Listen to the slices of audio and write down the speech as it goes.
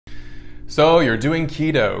So you're doing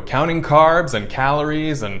keto, counting carbs and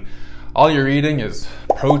calories, and all you're eating is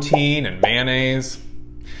protein and mayonnaise.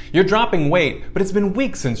 You're dropping weight, but it's been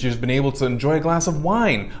weeks since you've been able to enjoy a glass of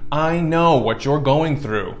wine. I know what you're going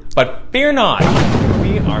through, but fear not.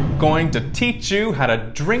 We are going to teach you how to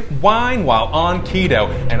drink wine while on keto,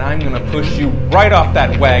 and I'm going to push you right off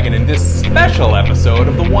that wagon in this special episode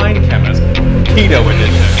of the Wine Chemist, Keto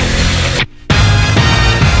Edition.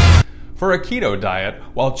 For a keto diet,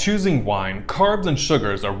 while choosing wine, carbs and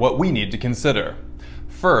sugars are what we need to consider.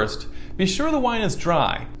 First, be sure the wine is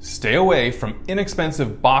dry. Stay away from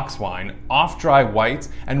inexpensive box wine, off-dry whites,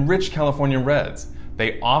 and rich California reds.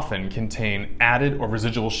 They often contain added or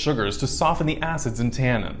residual sugars to soften the acids and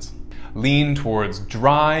tannins. Lean towards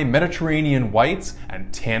dry Mediterranean whites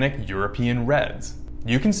and tannic European reds.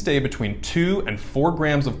 You can stay between 2 and 4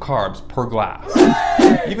 grams of carbs per glass.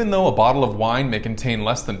 Even though a bottle of wine may contain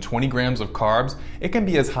less than 20 grams of carbs, it can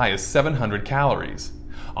be as high as 700 calories.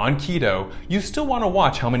 On keto, you still want to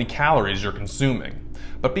watch how many calories you're consuming.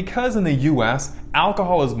 But because in the US,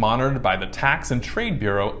 alcohol is monitored by the Tax and Trade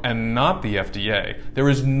Bureau and not the FDA, there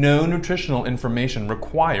is no nutritional information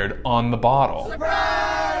required on the bottle.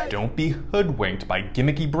 Surprise! Don't be hoodwinked by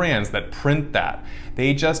gimmicky brands that print that.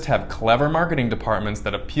 They just have clever marketing departments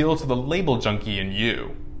that appeal to the label junkie in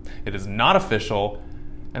you. It is not official,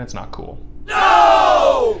 and it's not cool.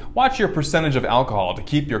 No! Watch your percentage of alcohol to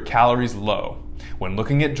keep your calories low. When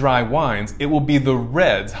looking at dry wines, it will be the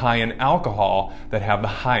reds high in alcohol that have the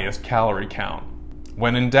highest calorie count.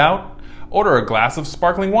 When in doubt, order a glass of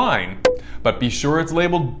sparkling wine, but be sure it's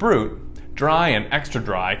labeled Brut. Dry and extra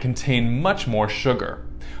dry contain much more sugar.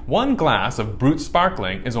 1 glass of Brut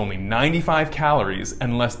Sparkling is only 95 calories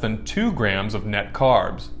and less than 2 grams of net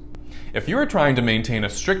carbs. If you are trying to maintain a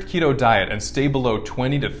strict keto diet and stay below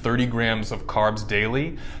 20 to 30 grams of carbs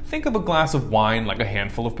daily, think of a glass of wine like a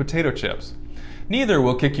handful of potato chips. Neither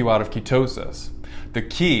will kick you out of ketosis. The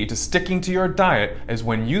key to sticking to your diet is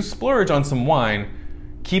when you splurge on some wine,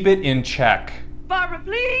 keep it in check. Barbara,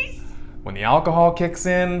 please! When the alcohol kicks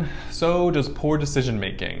in, so does poor decision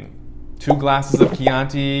making. 2 glasses of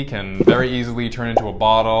Chianti can very easily turn into a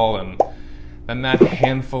bottle, and then that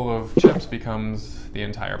handful of chips becomes the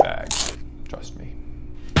entire bag. Trust me.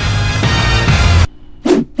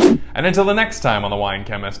 And until the next time on The Wine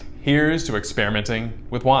Chemist, here's to experimenting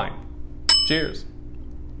with wine. Cheers.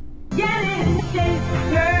 Get in shape,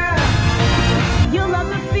 girl. You'll love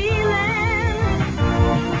the feeling.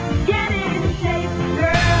 Get in shape,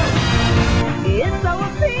 girl. It's so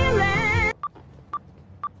appealing.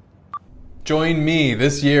 Join me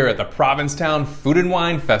this year at the Provincetown Food and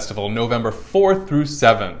Wine Festival, November 4th through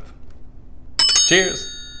 7th. Cheers.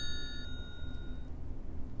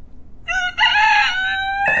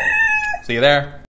 See you there.